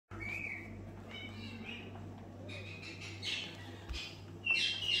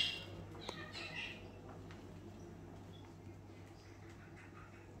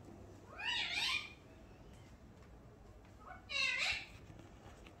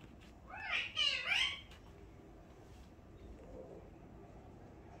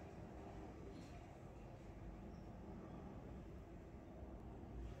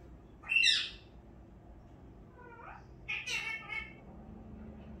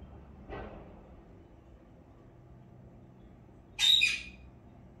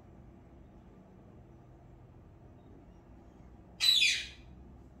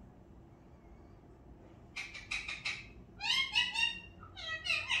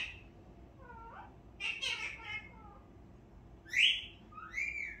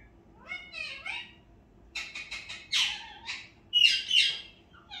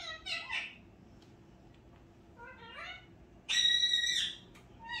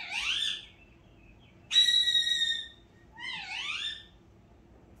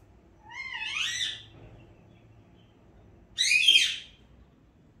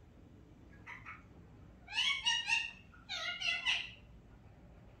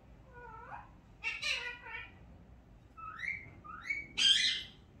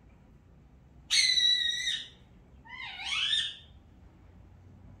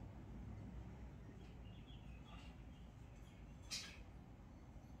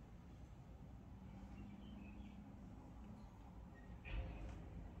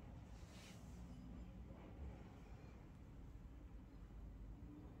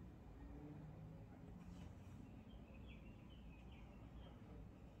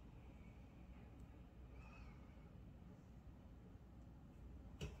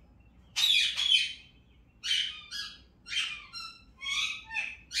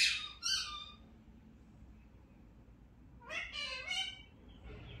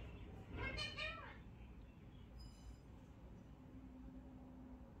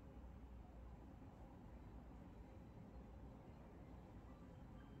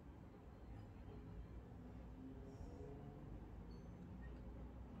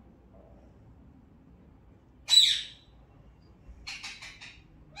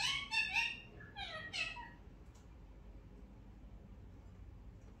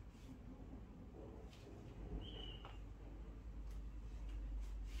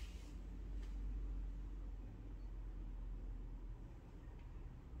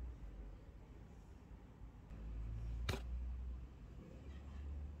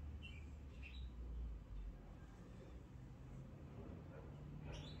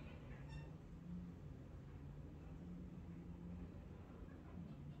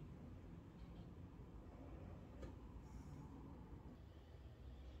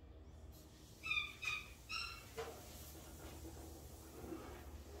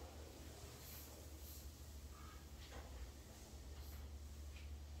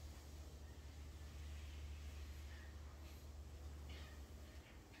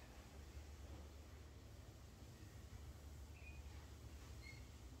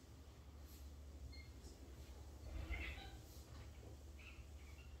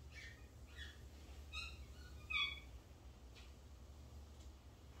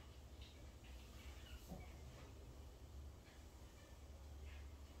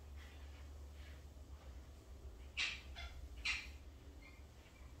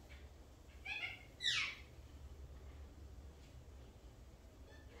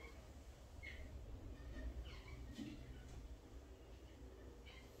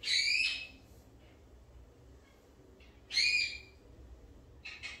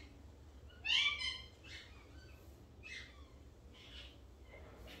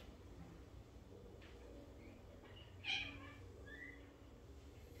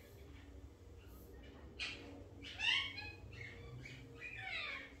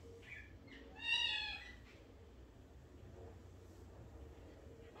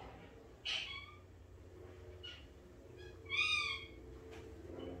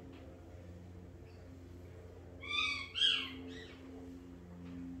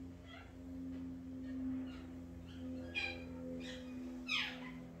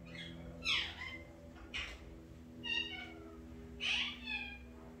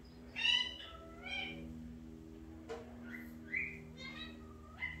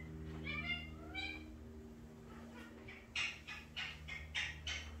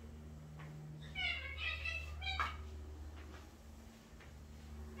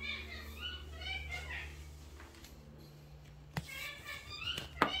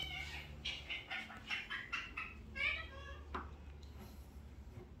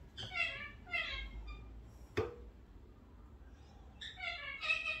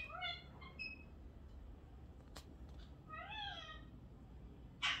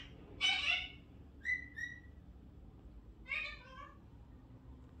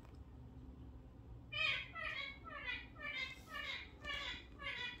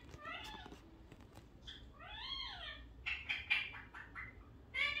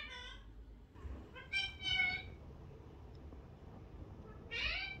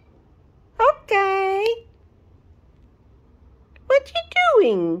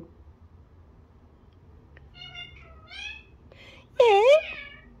doing? Yeah?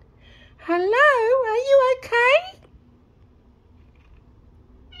 Hello, are you okay?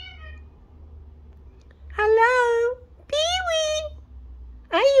 Hello? Pee-wee?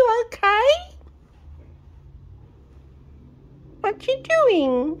 Are you okay? What you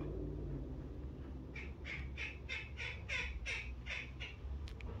doing?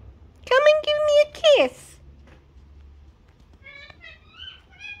 Come and give me a kiss.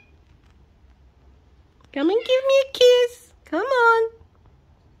 Come and give me a kiss. Come on.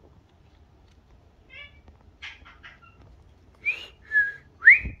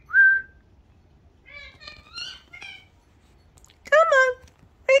 Come on.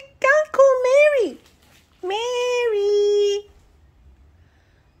 Go and call Mary. Mary.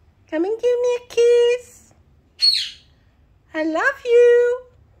 Come and give me a kiss. I love you.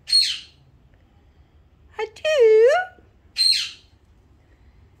 I do.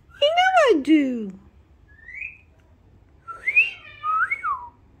 You know I do.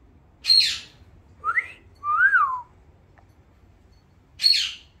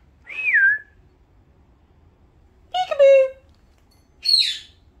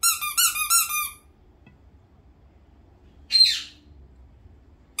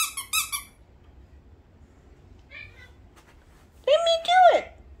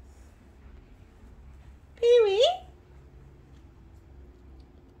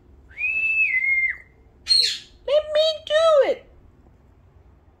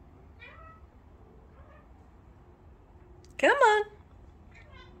 Come on.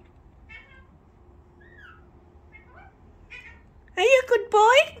 Are you a good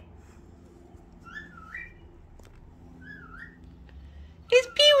boy? Is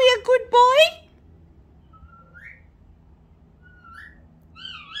Pee-wee a good boy?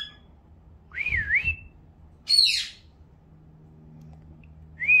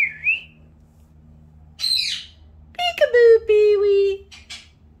 Peekaboo, Pee-wee.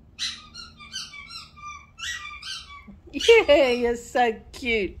 Yeah, you're so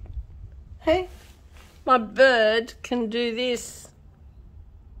cute. Hey, my bird can do this.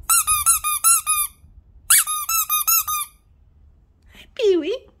 Hey,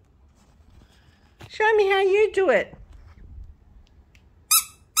 Pee-wee. Show me how you do it.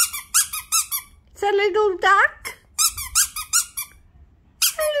 It's a little duck.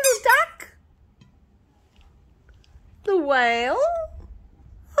 A little duck. The whale.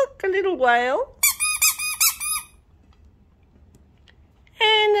 Look, a little whale.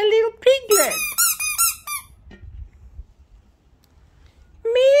 And a little piglet.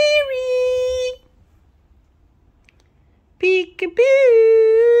 Mary. Peekaboo.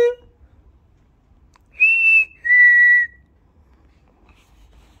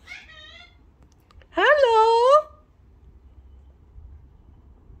 Hello.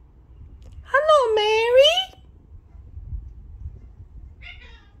 Hello, Mary.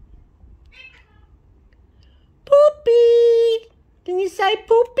 Poopy. Can you say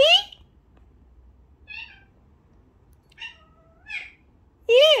poopy?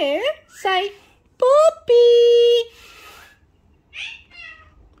 Yeah, say poopy.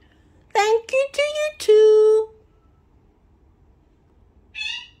 Thank you to you too.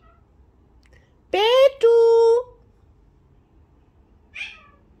 Bedu.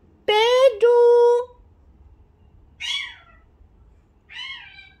 Bedu.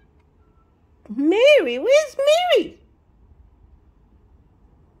 Mary, where's Mary?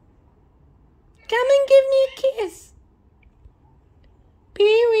 Come and give me a kiss.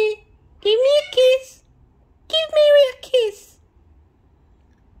 Pee-wee, give me a kiss. Give Mary a kiss.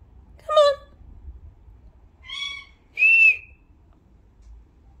 Come on.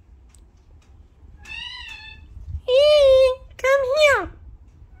 Yeah, come here.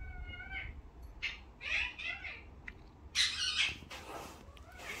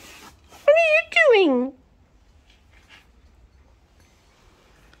 What are you doing?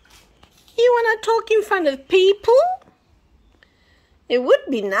 You want to talk in front of people? It would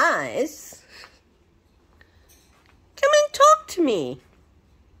be nice. Come and talk to me.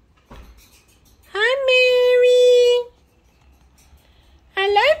 Hi, Mary.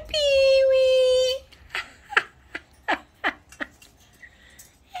 Hello, Pee-wee.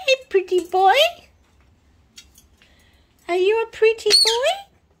 Hey, pretty boy. Are you a pretty boy?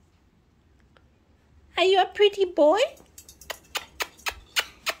 Are you a pretty boy?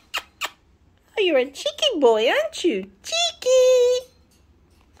 Oh, you're a cheeky boy, aren't you? Cheeky!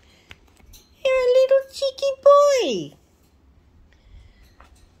 You're a little cheeky boy.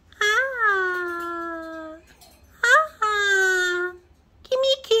 Ah. Ah. Give me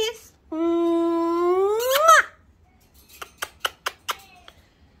a kiss. Mwah.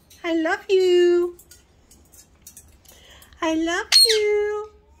 I love you. I love you.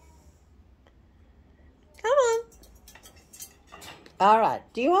 Come on. All right.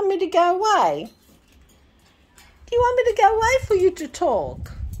 Do you want me to go away? Do you want me to go away for you to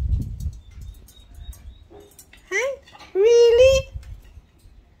talk? Hey? Really?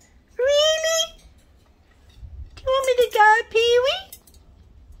 Really? Do you want me to go, Pee-wee?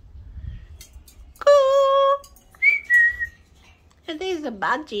 Cool. And there's a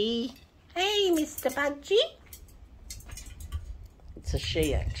budgie. Hey, Mr. Budgie. It's a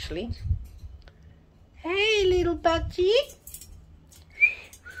she, actually. Hey, little budgie.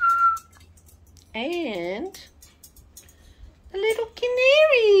 And the little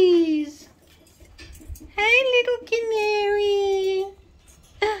canaries. Hey, little canary.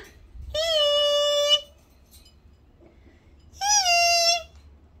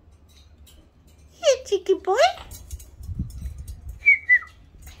 Here, cheeky boy.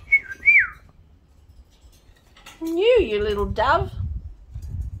 You little dove.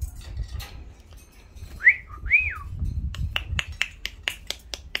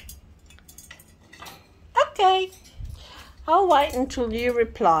 Okay, I'll wait until you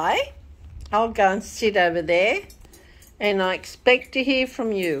reply. I'll go and sit over there and I expect to hear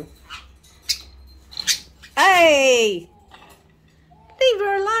from you. Hey! Leave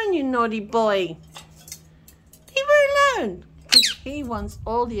her alone, you naughty boy. Leave her alone. He wants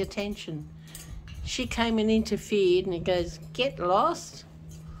all the attention. She came and interfered and he goes, get lost.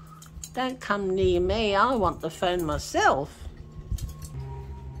 Don't come near me. I want the phone myself.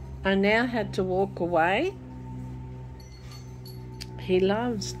 I now had to walk away. He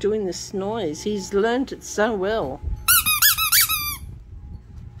loves doing this noise. He's learnt it so well.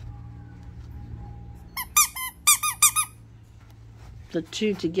 The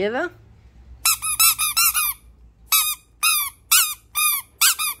two together.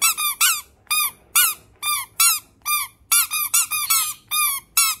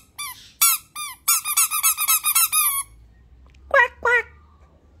 Quack, quack.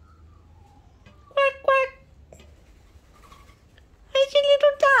 Quack, quack. Where's your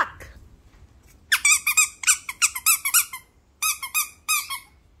little duck?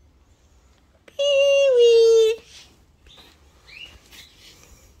 Pee-wee.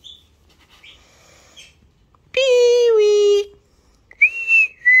 Pee-wee.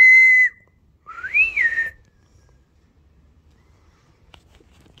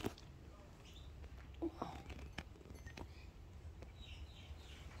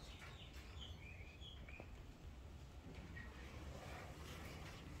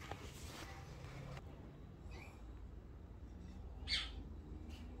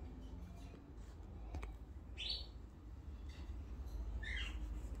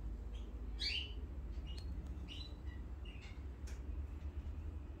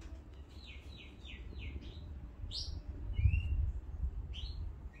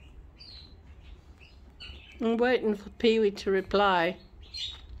 I'm waiting for Pee-wee to reply.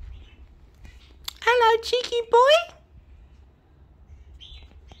 Hello, cheeky boy.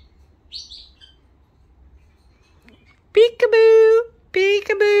 Peekaboo,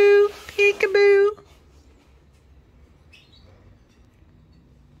 peekaboo, peekaboo.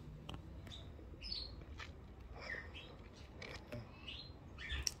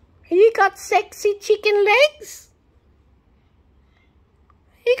 You got sexy chicken legs?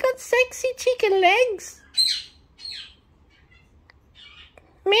 You got sexy chicken legs?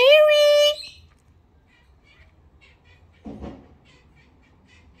 Mary!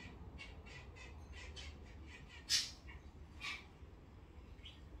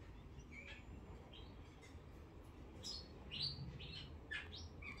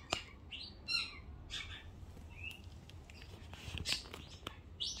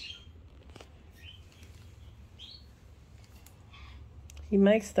 He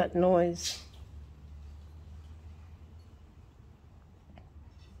makes that noise.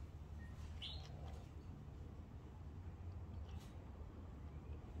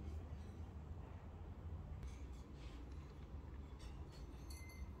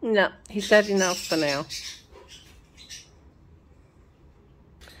 No, he's had enough for now.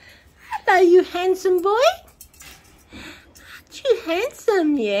 Hello, you handsome boy. Aren't you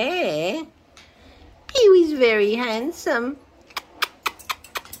handsome? Yeah. Pee-wee's very handsome.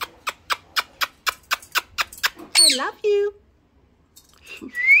 I love you.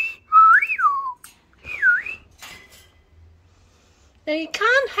 Now you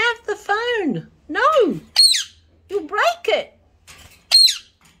can't have the phone. No. You'll break it.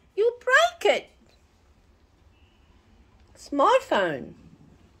 You'll break it. It's my phone.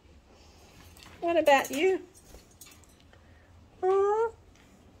 What about you? Oh.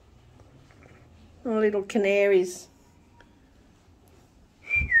 little canaries.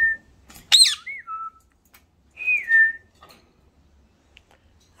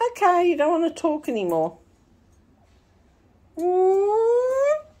 Okay, you don't want to talk anymore.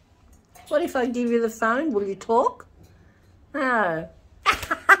 What if I give you the phone? Will you talk? No.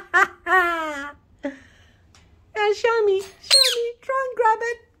 Oh, show me. Try and grab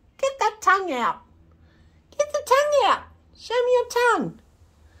it. Get that tongue out. Get the tongue out. Show me your tongue.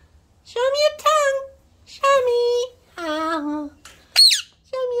 Show me your tongue. Show me. Ah.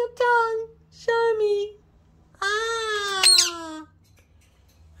 Show me your tongue. Show me. Ah.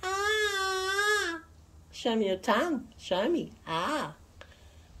 Ah. Show me your tongue. Show me. Ah.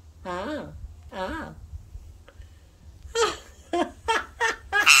 Ah. Ah.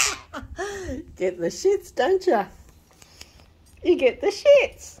 Get the shits, don't you? You get the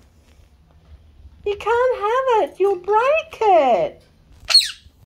shits. You can't have it. You'll break it.